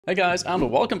Hey guys,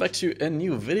 and welcome back to a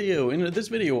new video. In this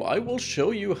video I will show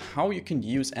you how you can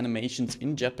use animations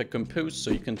in Jetpack Compose,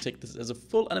 so you can take this as a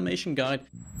full animation guide.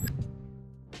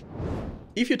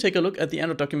 If you take a look at the end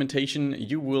of documentation,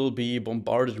 you will be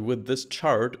bombarded with this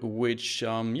chart, which,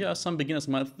 some beginners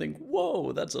might think,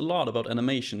 whoa, that's a lot about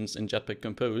animations in Jetpack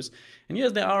Compose. And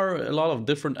yes, there are a lot of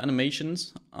different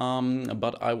animations,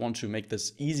 but I want to make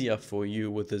this easier for you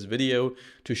with this video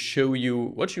to show you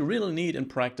what you really need in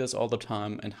practice all the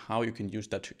time and how you can use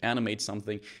that to animate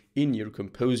something in your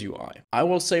Compose UI. I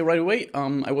will say right away,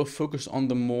 I will focus on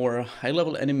the more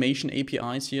high-level animation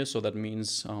APIs here, so that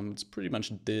means it's pretty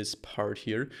much this part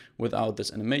here without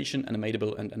this animation,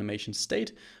 animatable, and animation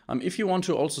state. If you want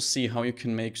to also see how you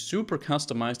can make super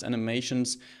customized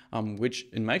animations, which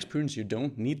in my experience you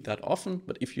don't need that often,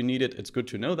 but if you need it, it's good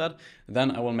to know that,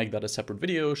 then I will make that a separate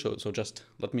video. So just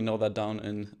let me know that down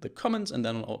in the comments, and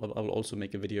then I will also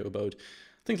make a video about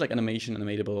things like animation,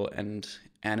 animatable, and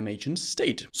animation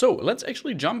state. So let's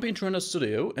actually jump into Render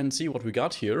Studio and see what we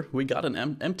got here. We got an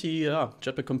empty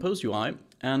Jetpack Compose UI,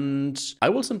 and I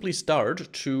will simply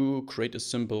start to create a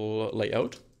simple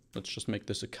layout. Let's just make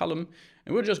this a column,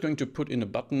 and we're just going to put in a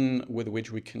button with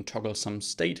which we can toggle some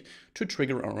state to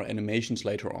trigger our animations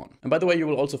later on. And by the way, you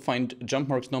will also find jump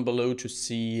marks down below to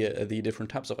see the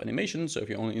different types of animations. So if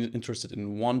you're only interested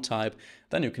in one type,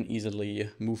 then you can easily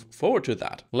move forward to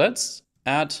that. Let's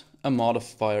add a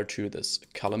modifier to this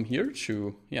column here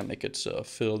to make it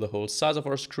fill the whole size of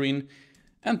our screen.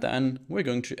 And then we're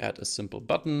going to add a simple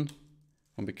button.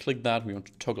 When we click that, we want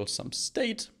to toggle some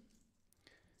state.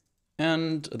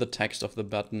 And the text of the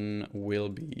button will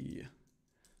be,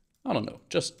 I don't know,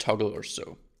 just toggle or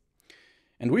so.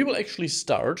 And we will actually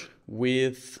start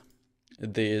with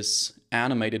this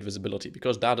animated visibility,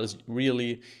 because that is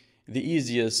really the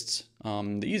easiest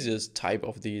type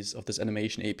of this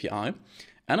animation API.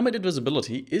 Animated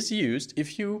visibility is used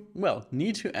if you,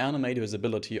 need to animate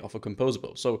visibility of a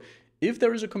composable. So if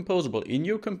there is a composable in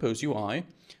your Compose UI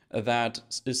that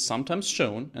is sometimes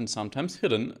shown and sometimes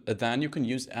hidden, then you can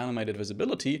use animated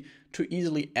visibility to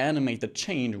easily animate the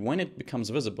change when it becomes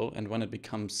visible and when it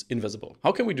becomes invisible.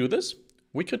 How can we do this?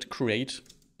 We could create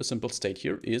a simple state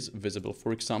here, is visible,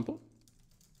 for example,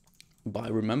 by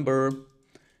remember,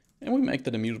 and we make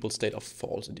that a mutable state of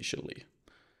false initially.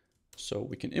 So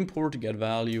we can import get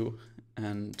value,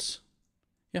 and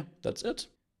that's it.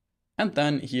 And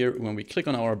then here, when we click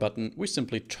on our button, we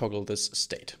simply toggle this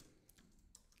state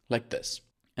like this.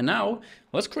 And now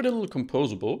let's create a little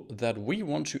composable that we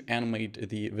want to animate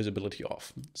the visibility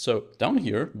of. So down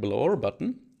here below our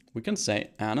button, we can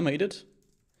say animated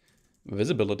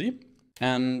visibility.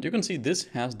 And you can see this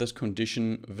has this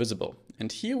condition visible.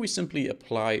 And here we simply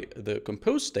apply the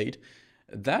compose state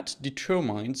that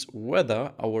determines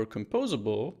whether our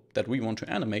composable that we want to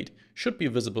animate should be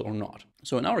visible or not.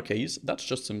 So in our case, that's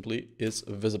just simply is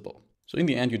visible. So in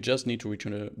the end, you just need to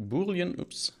return a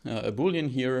Boolean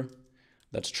here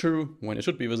that's true when it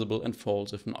should be visible and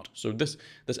false if not. So this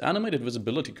animated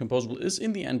visibility composable is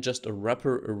in the end just a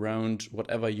wrapper around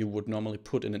whatever you would normally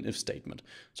put in an if statement.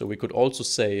 So we could also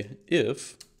say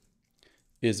if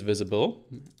is visible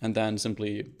and then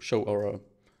simply show our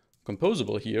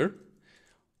composable here,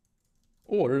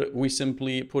 or we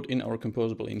simply put in our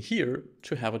composable in here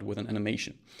to have it with an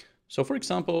animation. So for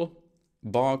example,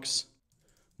 box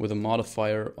with a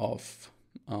modifier of,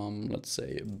 let's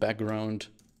say, background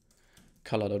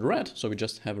color.red. So we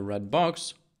just have a red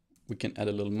box. We can add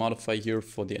a little modifier here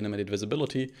for the animated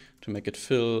visibility to make it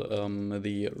fill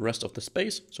the rest of the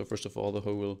space. So first of all, the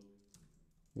whole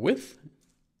width.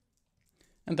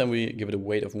 And then we give it a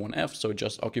weight of 1F, so it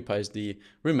just occupies the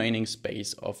remaining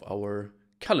space of our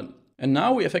column. And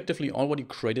now we effectively already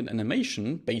created an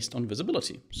animation based on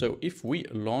visibility. So if we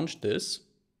launch this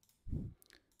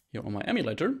here on my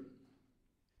emulator,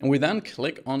 and we then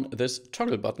click on this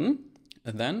toggle button,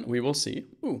 then we will see,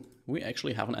 we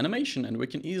actually have an animation and we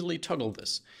can easily toggle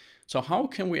this. So how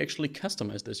can we actually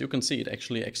customize this? You can see it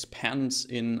actually expands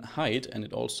in height and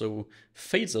it also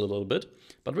fades a little bit,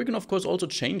 but we can of course also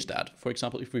change that. For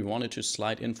example, if we wanted to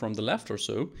slide in from the left or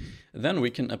so, then we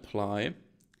can apply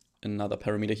another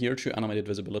parameter here to animated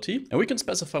visibility. And we can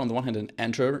specify on the one hand an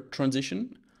enter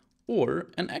transition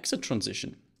or an exit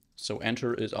transition. So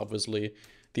enter is obviously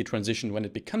the transition when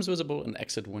it becomes visible and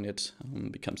exit when it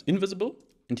becomes invisible.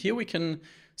 And here we can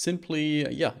simply,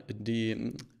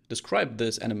 describe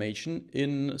this animation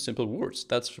in simple words.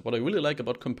 That's what I really like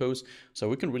about Compose. So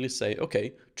we can really say,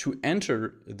 okay, to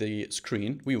enter the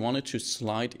screen, we want it to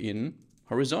slide in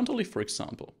horizontally, for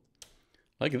example,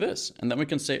 like this. And then we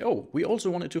can say, we also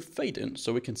want it to fade in.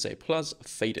 So we can say plus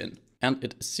fade in. And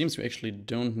it seems we actually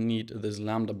don't need this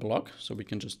lambda block, so we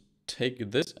can just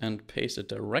take this and paste it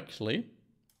directly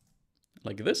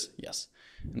like this. Yes.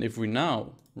 And if we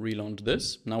now relaunch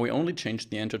this, now we only changed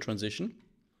the enter transition,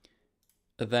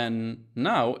 then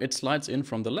now it slides in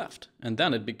from the left, and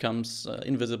then it becomes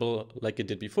invisible like it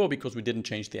did before because we didn't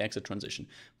change the exit transition.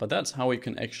 But that's how you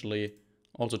can actually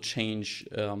also change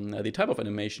the type of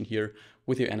animation here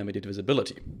with your animated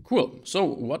visibility. Cool. So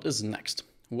what is next?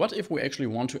 What if we actually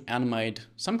want to animate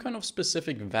some kind of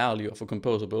specific value of a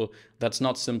composable that's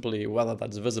not simply whether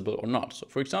that's visible or not? So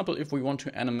for example, if we want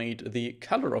to animate the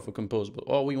color of a composable,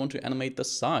 or we want to animate the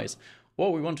size,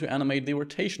 or we want to animate the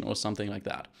rotation or something like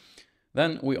that,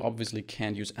 then we obviously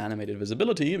can't use animated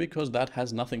visibility because that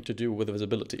has nothing to do with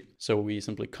visibility. So we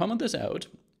simply comment this out,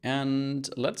 and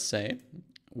let's say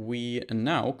we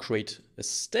now create a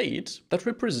state that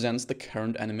represents the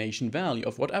current animation value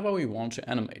of whatever we want to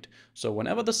animate. So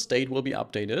whenever the state will be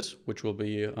updated, which will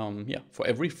be for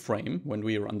every frame when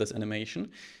we run this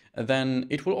animation, then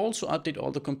it will also update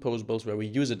all the composables where we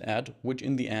use it at, which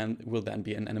in the end will then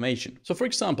be an animation. So for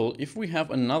example, if we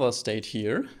have another state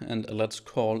here, and let's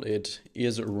call it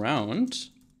isRound,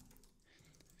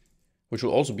 which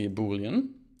will also be a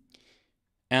Boolean,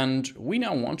 and we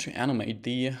now want to animate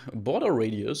the border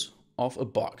radius of a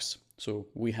box. So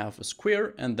we have a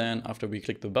square, and then after we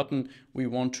click the button, we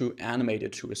want to animate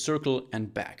it to a circle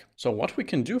and back. So what we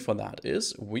can do for that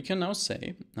is we can now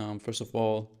say, first of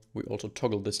all, we also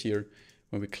toggle this here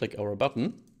when we click our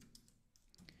button.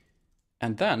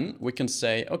 And then we can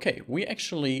say, okay, we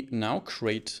actually now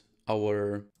create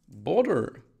our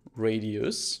border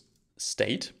radius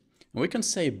state. And we can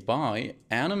say by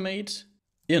animate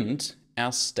int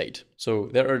as state. So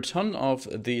there are a ton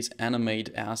of these animate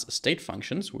as state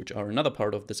functions, which are another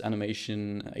part of this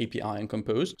animation API in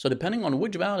Compose. So depending on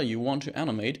which value you want to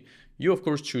animate, you of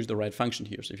course choose the right function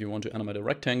here. So if you want to animate a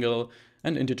rectangle,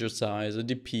 an integer size, a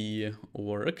DP,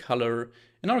 or a color,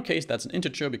 in our case that's an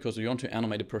integer because we want to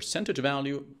animate a percentage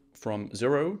value from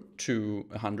 0 to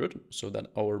 100, so that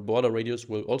our border radius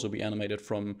will also be animated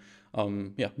from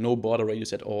no border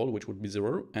radius at all, which would be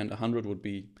 0, and 100 would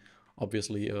be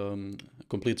obviously a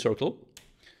complete circle.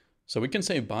 So we can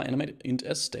say by animate int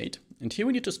as state, and here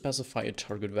we need to specify a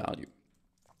target value.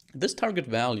 This target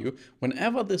value,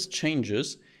 whenever this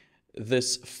changes,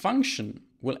 this function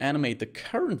will animate the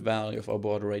current value of our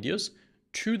border radius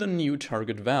to the new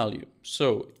target value.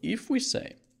 So if we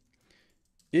say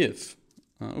if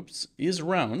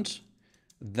isRound,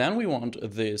 then we want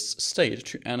this state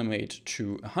to animate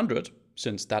to 100,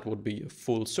 since that would be a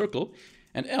full circle,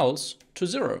 and else to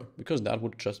 0, because that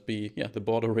would just be the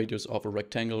border radius of a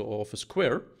rectangle or of a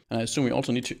square. And I assume we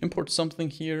also need to import something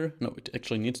here. No, it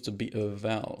actually needs to be a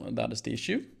val, and that is the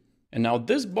issue. And now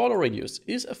this border radius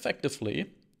is effectively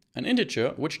an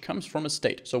integer which comes from a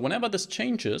state. So whenever this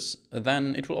changes,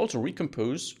 then it will also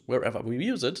recompose wherever we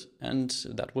use it, and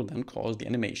that will then cause the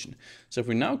animation. So if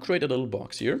we now create a little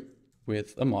box here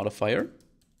with a modifier,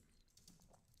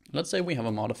 let's say we have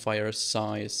a modifier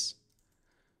size,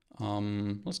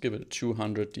 let's give it a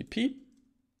 200 dp,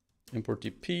 import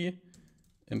dp,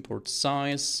 import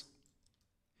size,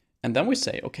 and then we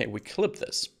say, okay, we clip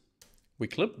this. We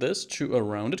clip this to a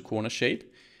rounded corner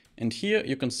shape, and here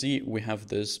you can see we have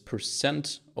this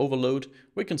percent overload.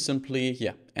 We can simply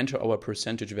enter our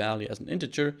percentage value as an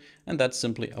integer, and that's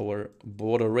simply our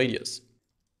border radius.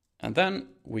 And then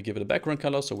we give it a background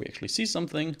color so we actually see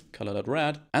something, color that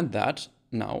red, and that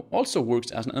now also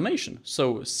works as an animation.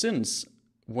 So since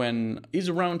when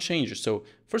isRound changes, so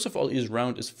first of all,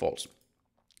 isRound is false.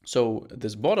 So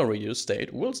this border radius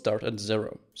state will start at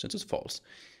 0 since it's false.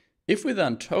 If we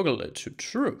then toggle it to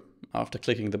true after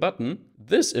clicking the button,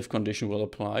 this if condition will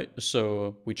apply.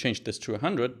 So we change this to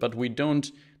 100, but we don't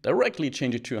directly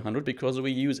change it to 100 because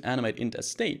we use animate int as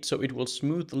state. So it will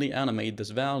smoothly animate this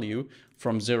value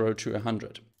from 0 to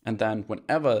 100. And then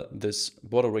whenever this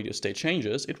border radius state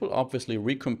changes, it will obviously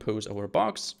recompose our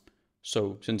box.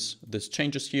 So since this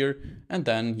changes here, and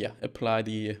then apply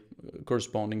the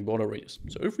corresponding border radius.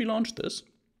 So if we launch this,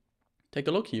 take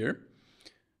a look here.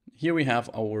 Here we have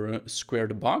our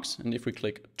squared box, and if we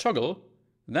click toggle,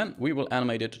 then we will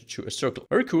animate it to a circle.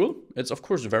 Very cool. It's of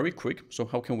course very quick. So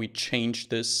how can we change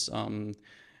this, how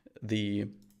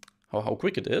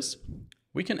quick it is?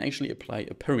 We can actually apply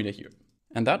a parameter here,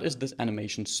 and that is this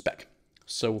animation spec.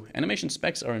 So animation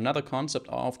specs are another concept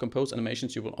of Compose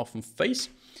animations you will often face.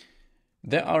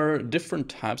 There are different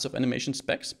types of animation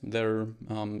specs. There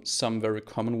are some very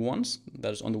common ones.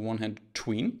 That is on the one hand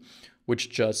tween, which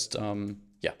just,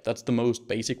 that's the most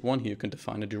basic one. Here you can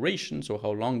define a duration, so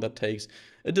how long that takes,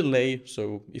 a delay,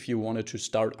 so if you wanted to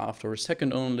start after a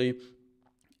second only,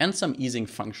 and some easing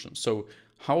functions. So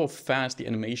how fast the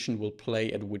animation will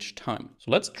play at which time.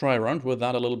 So let's try around with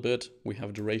that a little bit. We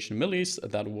have duration millis.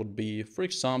 That would be, for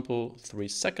example, 3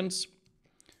 seconds.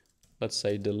 Let's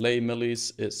say delay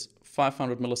millis is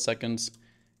 500 milliseconds.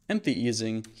 And the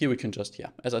easing, here we can just,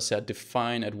 as I said,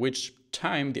 define at which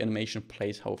time the animation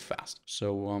plays how fast.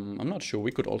 So I'm not sure,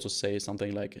 we could also say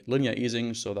something like linear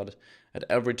easing, so that at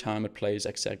every time it plays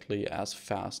exactly as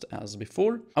fast as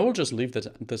before. I will just leave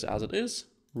this as it is,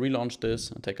 relaunch this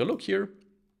and take a look here.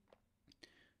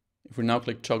 If we now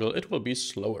click toggle, it will be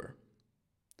slower,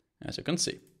 as you can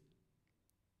see.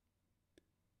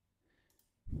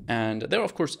 And there are,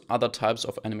 of course, other types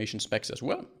of animation specs as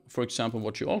well. For example,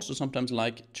 what you also sometimes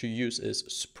like to use is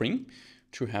spring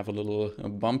to have a little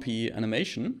bumpy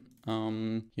animation.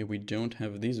 Here we don't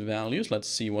have these values. Let's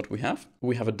see what we have.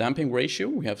 We have a damping ratio,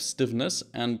 we have stiffness,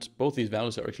 and both these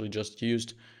values are actually just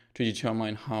used to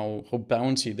determine how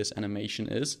bouncy this animation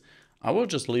is. I will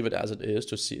just leave it as it is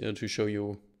to show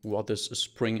you what this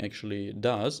spring actually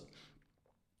does.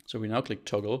 So we now click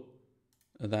toggle.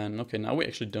 Then, okay, now we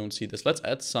actually don't see this. Let's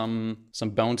add some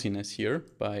bounciness here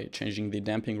by changing the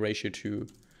damping ratio to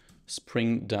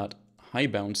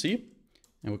spring.highbouncy.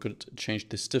 And we could change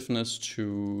the stiffness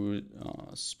to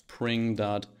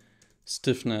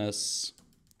spring.stiffness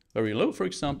very low, for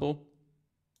example.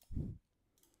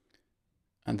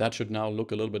 And that should now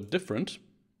look a little bit different.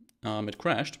 It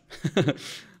crashed.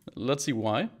 Let's see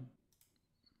why.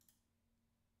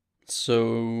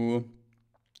 So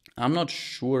I'm not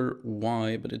sure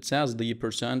why, but it says the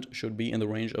percent should be in the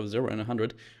range of 0 and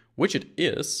 100, which it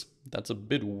is. That's a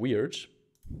bit weird.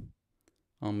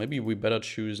 Maybe we better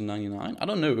choose 99. I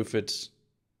don't know if it's...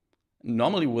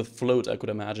 Normally with floats, I could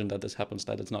imagine that this happens,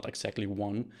 that it's not exactly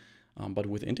 1. But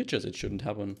with integers, it shouldn't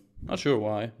happen. Not sure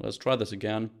why. Let's try this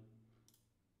again.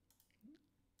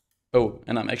 Oh,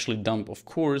 and I'm actually dumb, of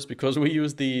course, because we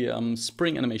use the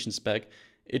spring animation spec.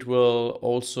 It will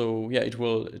also, it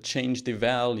will change the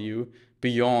value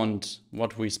beyond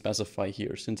what we specify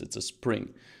here, since it's a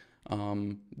spring.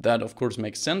 That of course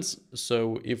makes sense.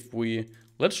 So if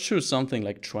let's choose something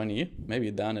like 20, maybe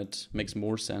then it makes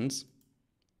more sense.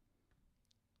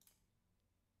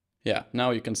 Yeah, now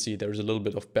you can see there's a little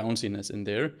bit of bounciness in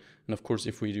there. And of course,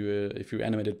 if you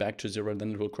animate it back to 0,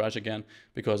 then it will crash again,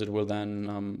 because it will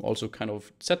then also kind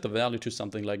of set the value to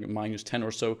something like -10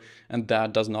 or so. And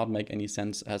that does not make any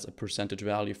sense as a percentage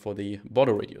value for the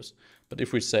border radius. But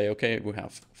if we say, okay, we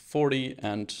have 40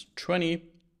 and 20,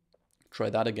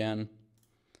 try that again.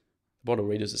 Border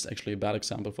radius is actually a bad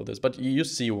example for this, but you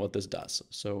see what this does.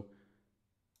 So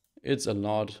it's a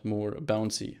lot more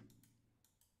bouncy,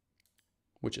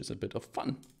 which is a bit of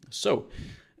fun. So,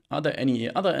 are there any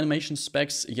other animation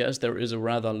specs? Yes, there is a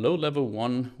rather low-level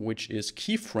one, which is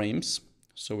keyframes.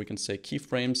 So we can say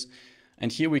keyframes,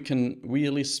 and here we can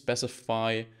really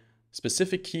specify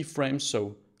specific keyframes.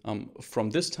 So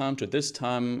from this time to this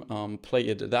time, play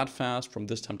it that fast. From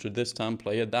this time to this time,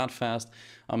 play it that fast.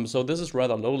 So this is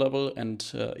rather low-level, and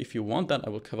if you want that, I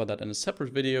will cover that in a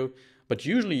separate video. But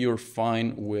usually you're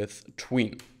fine with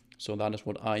tween. So that is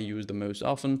what I use the most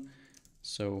often.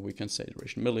 So we can say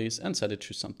duration millis and set it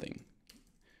to something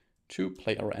to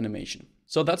play our animation.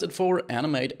 So that's it for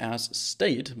Animate as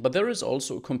state, but there is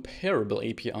also a comparable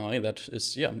API that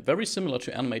is very similar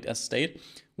to Animate as state,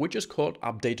 which is called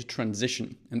update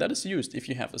transition. And that is used if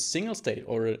you have a single state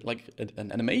or like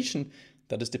an animation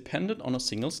that is dependent on a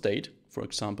single state, for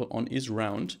example on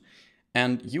isRound,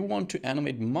 and you want to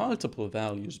animate multiple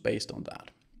values based on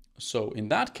that. So in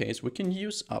that case, we can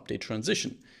use update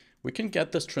transition. We can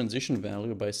get this transition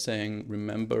value by saying,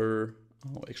 remember,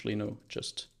 oh, actually no,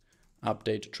 just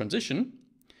update transition.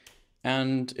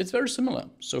 And it's very similar.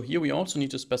 So here we also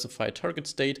need to specify a target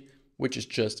state, which is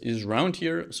just isRound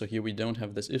here. So here we don't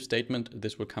have this if statement.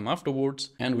 This will come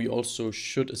afterwards. And we also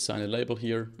should assign a label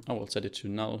here. I will set it to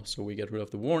null, so we get rid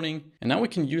of the warning. And now we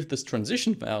can use this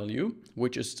transition value,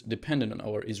 which is dependent on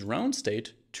our isRound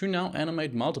state, to now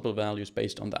animate multiple values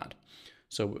based on that.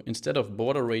 So instead of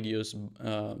border radius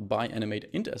by animate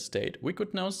int as state, we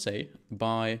could now say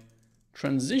by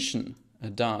transition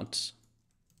dot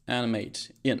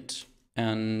animate int.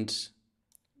 And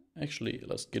actually,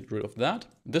 let's get rid of that.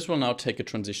 This will now take a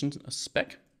transition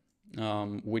spec,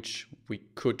 which we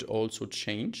could also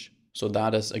change. So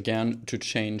that is again to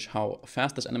change how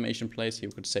fast this animation plays. Here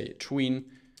we could say tween,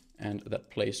 and that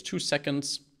plays 2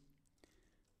 seconds.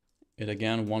 It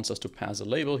again wants us to pass a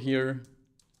label here.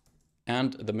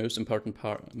 And the most important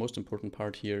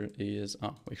part here is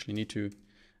we actually need to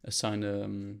assign a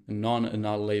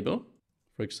non-null label.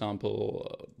 For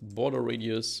example, border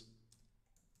radius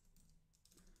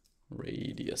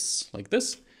like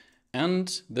this.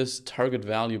 And this target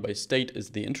value by state is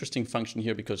the interesting function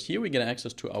here, because here we get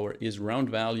access to our isRound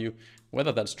value,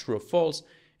 whether that's true or false.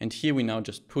 And here we now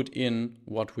just put in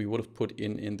what we would have put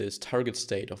in this target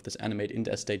state of this animate int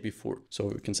state before. So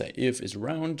we can say if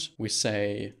isRound, we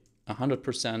say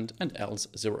 100% and else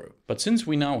 0. But since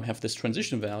we now have this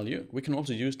transition value, we can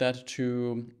also use that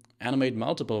to animate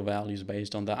multiple values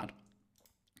based on that.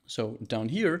 So down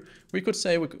here, we could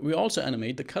say we also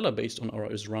animate the color based on our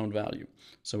isRound value.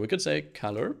 So we could say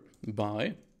color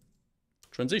by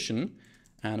transition,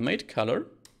 animate color.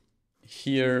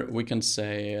 Here we can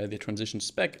say the transition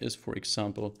spec is, for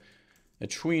example, a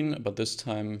tween, but this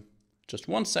time just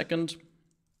 1 second.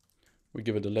 We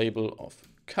give it a label of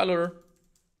color.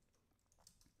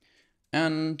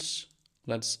 And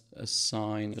let's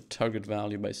assign a target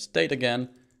value by state again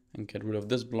and get rid of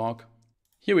this block.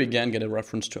 Here we again get a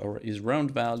reference to our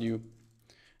isRound value.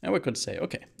 And we could say,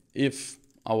 okay, if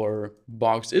our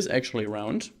box is actually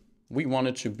round, we want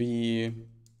it to be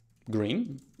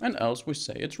green, and else we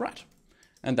say it's red.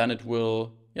 And then it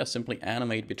will simply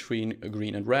animate between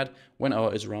green and red when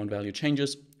our isRound value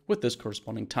changes with this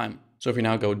corresponding time. So if we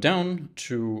now go down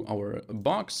to our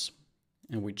box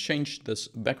and we change this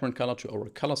background color to our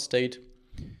color state,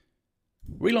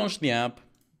 relaunch the app,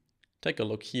 take a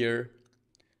look here,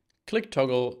 click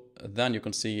toggle, then you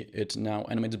can see it now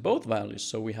animates both values.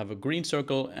 So we have a green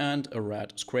circle and a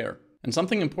red square. And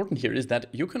something important here is that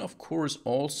you can of course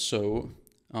also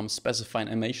specify an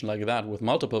animation like that with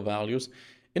multiple values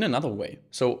in another way.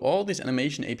 So all these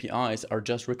animation APIs are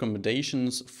just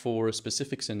recommendations for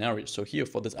specific scenarios. So here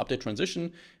for this update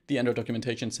transition, the Android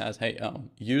documentation says, hey,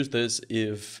 use this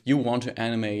if you want to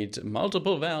animate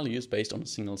multiple values based on a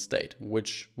single state,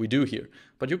 which we do here.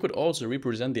 But you could also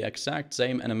represent the exact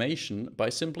same animation by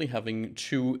simply having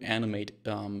two animate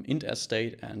int as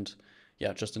state and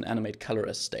just an animate color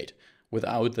as state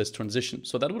without this transition.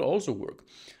 So that would also work.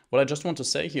 What I just want to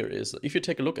say here is, if you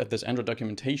take a look at this Android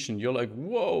documentation, you're like,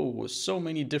 whoa, so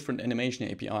many different animation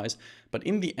APIs. But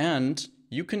in the end,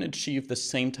 you can achieve the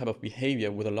same type of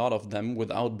behavior with a lot of them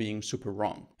without being super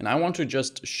wrong. And I want to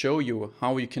just show you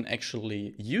how you can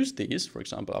actually use these, for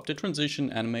example, update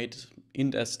transition, animate,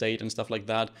 int as state and stuff like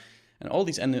that. And all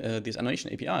these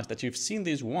animation APIs that you've seen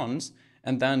these once,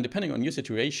 and then depending on your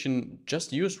situation,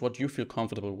 just use what you feel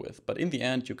comfortable with. But in the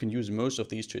end, you can use most of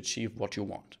these to achieve what you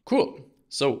want. Cool.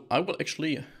 So I will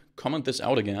actually comment this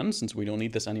out again, since we don't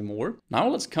need this anymore. Now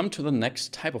let's come to the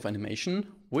next type of animation,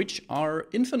 which are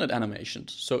infinite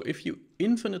animations. So if you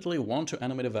infinitely want to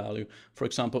animate a value, for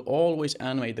example, always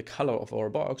animate the color of our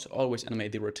box, always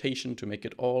animate the rotation to make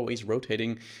it always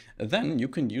rotating, then you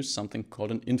can use something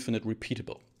called an infinite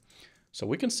repeatable. So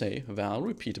we can say val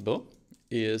repeatable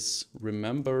is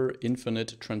remember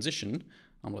infinite transition.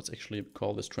 Let's actually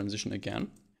call this transition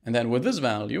again. And then with this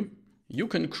value, you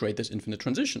can create this infinite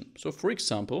transition. So for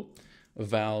example,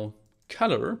 val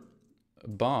color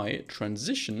by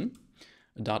transition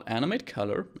dot animate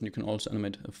color, and you can also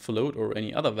animate a float or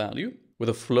any other value. With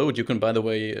a float, you can, by the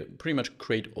way, pretty much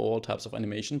create all types of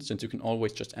animations, since you can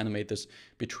always just animate this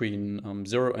between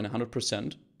 0 and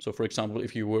 100%. So for example,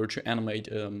 if you were to animate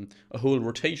a whole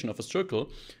rotation of a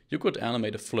circle, you could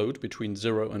animate a float between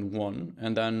 0 and 1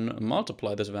 and then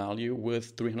multiply this value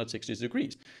with 360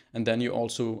 degrees. And then you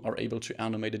also are able to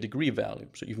animate a degree value.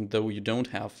 So even though you don't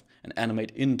have an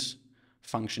animate int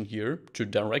function here to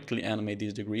directly animate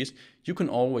these degrees, you can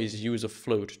always use a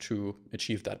float to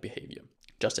achieve that behavior.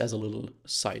 Just as a little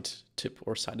side tip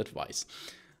or side advice.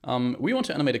 We want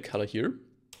to animate a color here.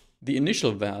 The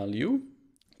initial value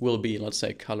will be, let's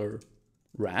say, color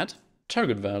red.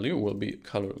 Target value will be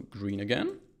color green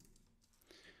again.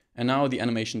 And now the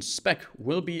animation spec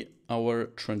will be our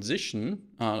transition,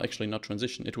 actually not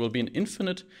transition, it will be an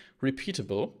infinite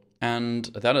repeatable. And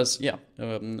that is,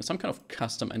 some kind of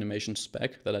custom animation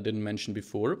spec that I didn't mention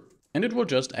before. And it will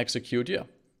just execute,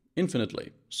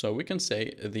 infinitely. So we can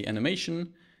say the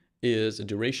animation is a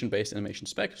duration-based animation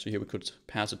spec. So here we could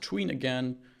pass a tween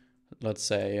again. Let's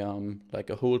say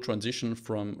like a whole transition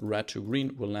from red to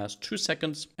green will last 2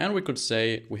 seconds. And we could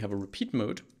say we have a repeat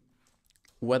mode,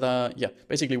 whether,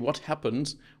 basically what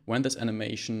happens when this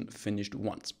animation finished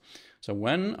once. So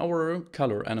when our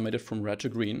color animated from red to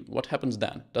green, what happens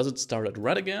then? Does it start at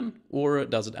red again, or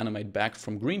does it animate back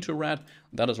from green to red?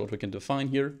 That is what we can define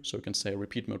here. So we can say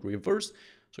repeat mode reverse.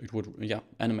 So it would,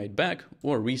 animate back,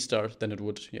 or restart, then it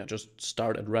would, just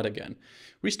start at red again.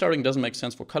 Restarting doesn't make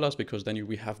sense for colors because then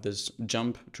we have this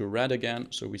jump to red again.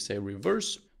 So we say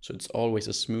reverse. So it's always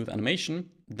a smooth animation.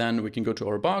 Then we can go to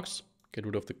our box, get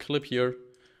rid of the clip here.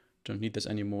 Don't need this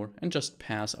anymore, and just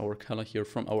pass our color here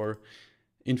from our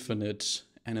infinite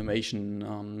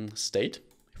animation state.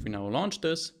 If we now launch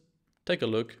this, take a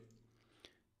look,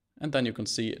 and then you can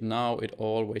see now it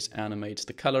always animates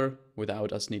the color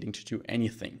without us needing to do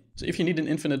anything. So if you need an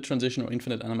infinite transition or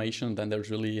infinite animation, then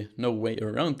there's really no way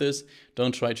around this.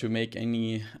 Don't try to make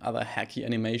any other hacky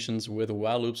animations with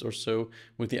while loops or so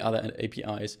with the other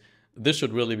APIs. This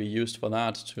should really be used for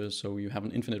that, so you have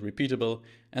an infinite repeatable,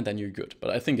 and then you're good. But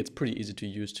I think it's pretty easy to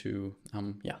use to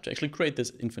actually create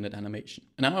this infinite animation.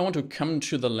 And now I want to come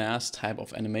to the last type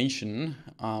of animation,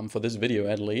 for this video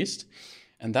at least.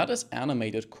 And that is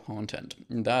animated content.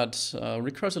 That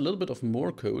requires a little bit of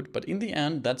more code, but in the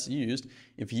end, that's used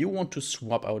if you want to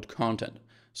swap out content.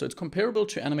 So it's comparable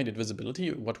to animated visibility,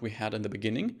 what we had in the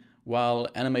beginning, while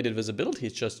animated visibility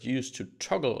is just used to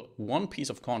toggle one piece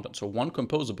of content, so one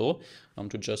composable,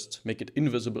 to just make it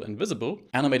invisible and visible.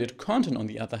 Animated content, on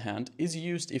the other hand, is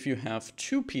used if you have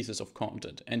two pieces of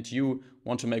content and you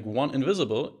want to make one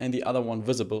invisible and the other one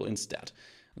visible instead.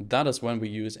 That is when we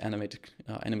use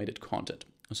animated content.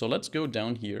 So let's go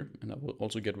down here, and I will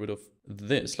also get rid of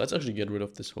this. Let's actually get rid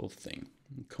of this whole thing.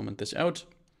 Comment this out.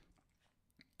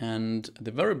 And at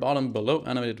the very bottom below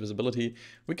animated visibility,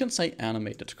 we can say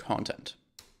animated content.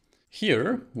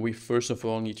 Here, we first of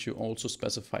all need to also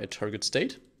specify a target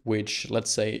state, which let's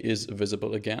say is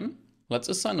visible again. Let's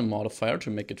assign a modifier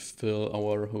to make it fill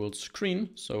our whole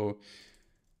screen. So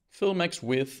fill max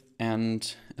width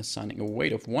and assigning a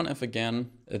weight of 1f again.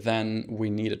 Then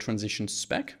we need a transition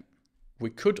spec.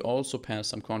 We could also pass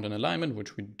some content alignment,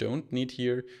 which we don't need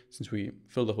here since we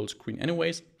fill the whole screen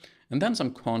anyways. And then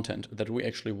some content that we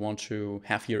actually want to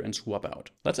have here and swap out.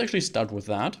 Let's actually start with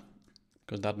that,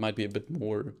 because that might be a bit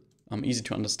more easy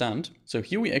to understand. So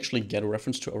here we actually get a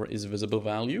reference to our isVisible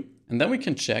value. And then we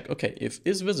can check, okay, if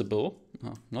isVisible,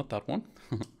 not that one,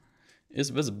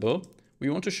 isVisible, we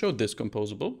want to show this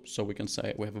composable. So we can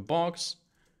say we have a box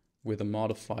with a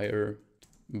modifier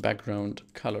background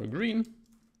color green.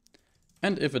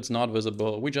 And if it's not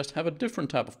visible, we just have a different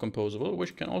type of composable,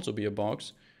 which can also be a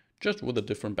box, just with a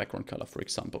different background color, for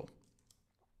example.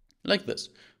 Like this.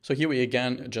 So here we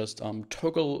again just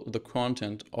toggle the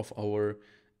content of our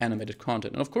animated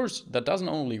content. And of course, that doesn't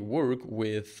only work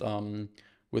with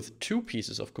two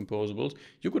pieces of composables.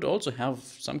 You could also have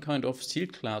some kind of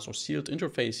sealed class or sealed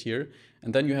interface here,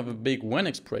 and then you have a big when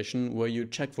expression where you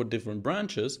check for different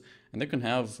branches, and they can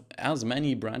have as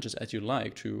many branches as you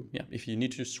like to, if you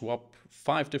need to swap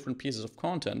 5 different pieces of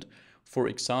content, for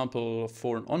example,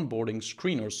 for an onboarding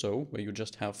screen or so, where you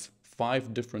just have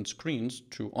 5 different screens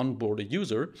to onboard a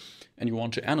user, and you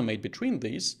want to animate between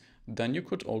these, then you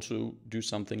could also do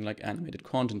something like animated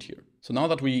content here. So now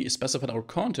that we specified our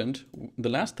content, the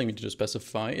last thing we need to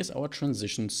specify is our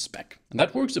transition spec. And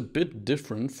that works a bit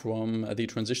different from the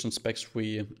transition specs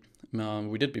we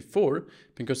did before,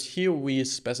 because here we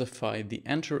specify the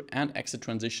enter and exit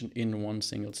transition in one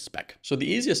single spec. So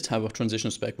the easiest type of transition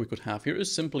spec we could have here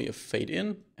is simply a fade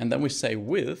in, and then we say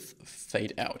with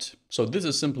fade out. So this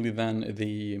is simply then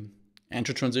the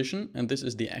enter transition, and this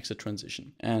is the exit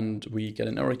transition. And we get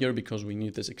an error here because we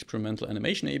need this experimental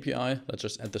animation API. Let's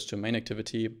just add this to main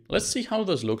activity. Let's see how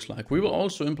this looks like. We will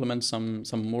also implement some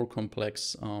more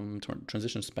complex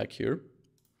transition spec here.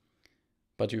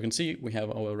 But you can see we have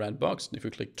our red box. If we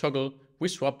click toggle, we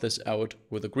swap this out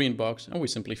with a green box, and we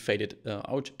simply fade it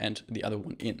out and the other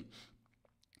one in.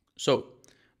 So,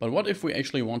 but what if we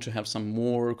actually want to have some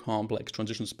more complex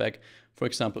transition spec? For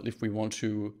example, if we want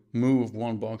to move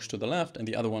one box to the left and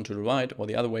the other one to the right, or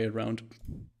the other way around,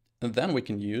 and then we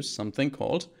can use something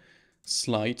called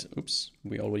slide,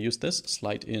 we already used this,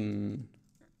 slide in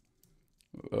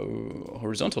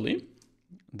horizontally,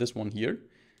 this one here.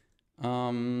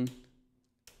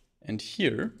 And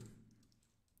here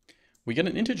we get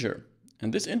an integer.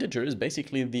 And this integer is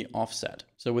basically the offset.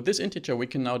 So with this integer, we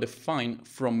can now define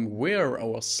from where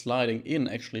our sliding in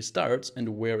actually starts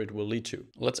and where it will lead to.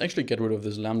 Let's actually get rid of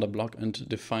this lambda block and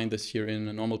define this here in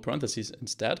a normal parentheses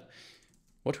instead.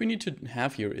 What we need to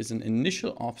have here is an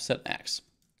initial offset x.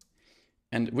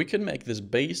 And we can make this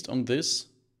based on this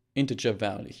integer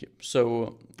value here.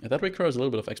 So that requires a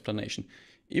little bit of explanation.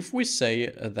 If we say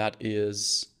that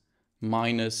is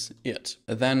minus it,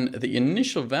 then the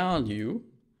initial value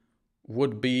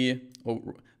would be,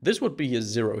 this would be a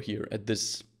 0 here at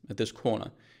this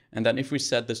corner. And then if we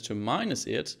set this to minus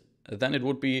it, then it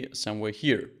would be somewhere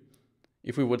here.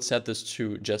 If we would set this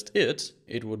to just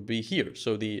it would be here.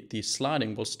 So the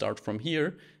sliding will start from here,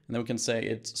 and then we can say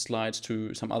it slides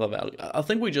to some other value. I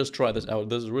think we just try this out.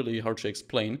 This is really hard to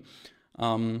explain.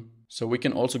 So we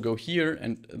can also go here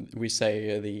and we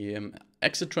say the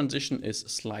exit transition is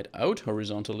slide out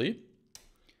horizontally,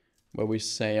 where we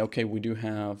say, okay, we do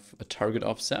have a target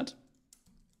offset.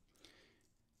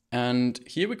 And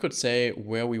here we could say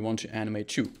where we want to animate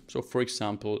to. So for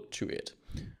example, to it.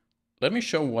 Let me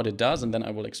show what it does, and then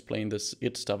I will explain this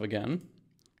it stuff again.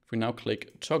 If we now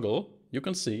click toggle, you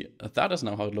can see that is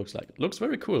now how it looks like. It looks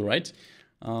very cool, right?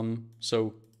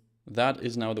 So that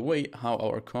is now the way how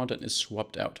our content is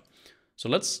swapped out. So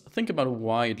let's think about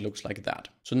why it looks like that.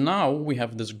 So now we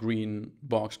have this green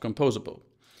box composable.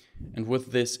 And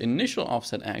with this initial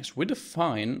offset X, we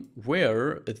define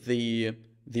where the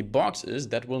box is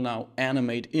that will now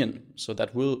animate in. So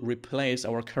that will replace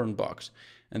our current box.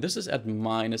 And this is at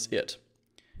 -it.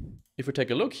 If we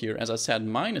take a look here, as I said,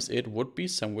 -it would be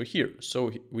somewhere here.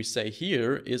 So we say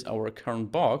here is our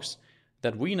current box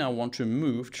that we now want to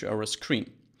move to our screen.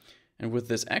 And with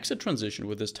this exit transition,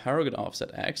 with this target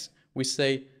offset X, we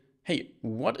say, hey,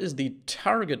 what is the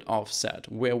target offset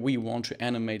where we want to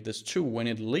animate this to when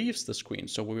it leaves the screen,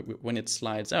 so when it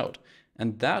slides out?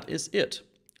 And that is it.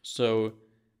 So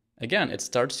again, it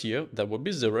starts here, that would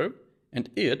be 0, and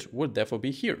it would therefore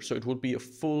be here. So it would be a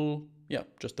full,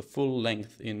 just the full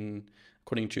length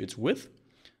according to its width.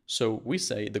 So we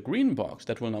say the green box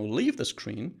that will now leave the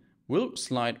screen will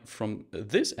slide from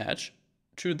this edge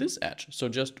to this edge. So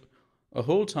just a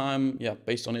whole time,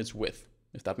 based on its width,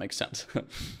 if that makes sense.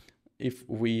 If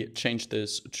we change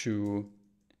this to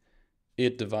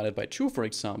it divided by 2, for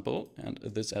example, and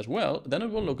this as well, then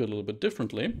it will look a little bit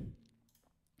differently.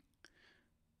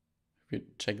 If we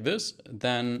check this,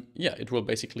 then it will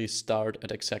basically start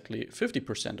at exactly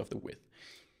 50% of the width.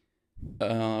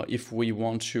 If we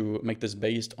want to make this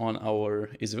based on our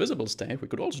isVisible state, we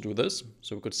could also do this.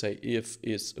 So we could say if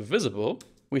isVisible,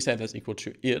 we say that's equal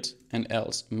to it and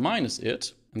else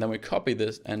 -it. And then we copy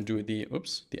this and do the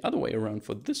other way around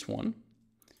for this one.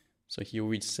 So here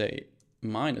we say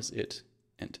 -it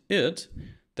and it.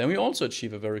 Then we also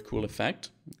achieve a very cool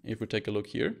effect. If we take a look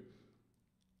here,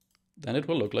 then it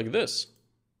will look like this.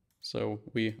 So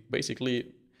we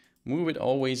basically move it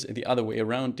always the other way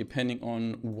around depending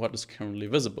on what is currently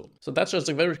visible. So that's just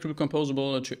a very cool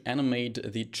composable to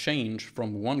animate the change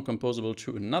from one composable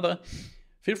to another.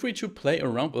 Feel free to play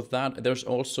around with that. There's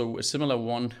also a similar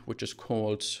one which is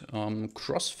called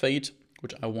crossfade,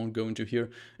 which I won't go into here.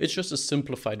 It's just a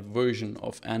simplified version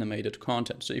of animated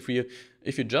content. So if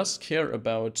you just care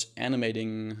about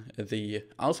animating the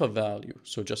alpha value,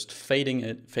 so just fading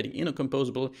in a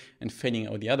composable and fading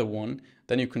out the other one,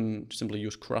 then you can simply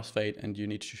use crossfade and you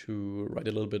need to write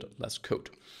a little bit less code.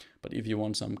 But if you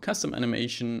want some custom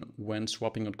animation when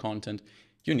swapping out content,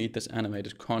 you need this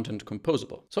animated content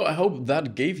composable. So I hope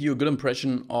that gave you a good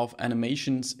impression of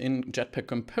animations in Jetpack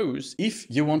Compose. If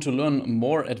you want to learn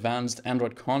more advanced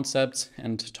Android concepts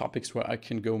and topics where I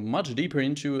can go much deeper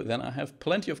into, then I have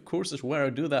plenty of courses where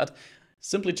I do that.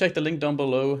 Simply check the link down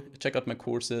below, check out my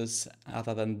courses.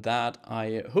 Other than that,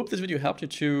 I hope this video helped you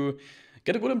to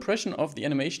get a good impression of the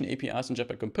animation APIs in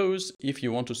Jetpack Compose. If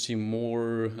you want to see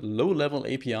more low-level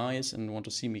APIs and want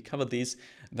to see me cover these,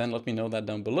 then let me know that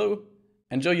down below.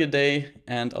 Enjoy your day,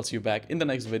 and I'll see you back in the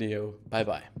next video. Bye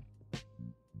bye.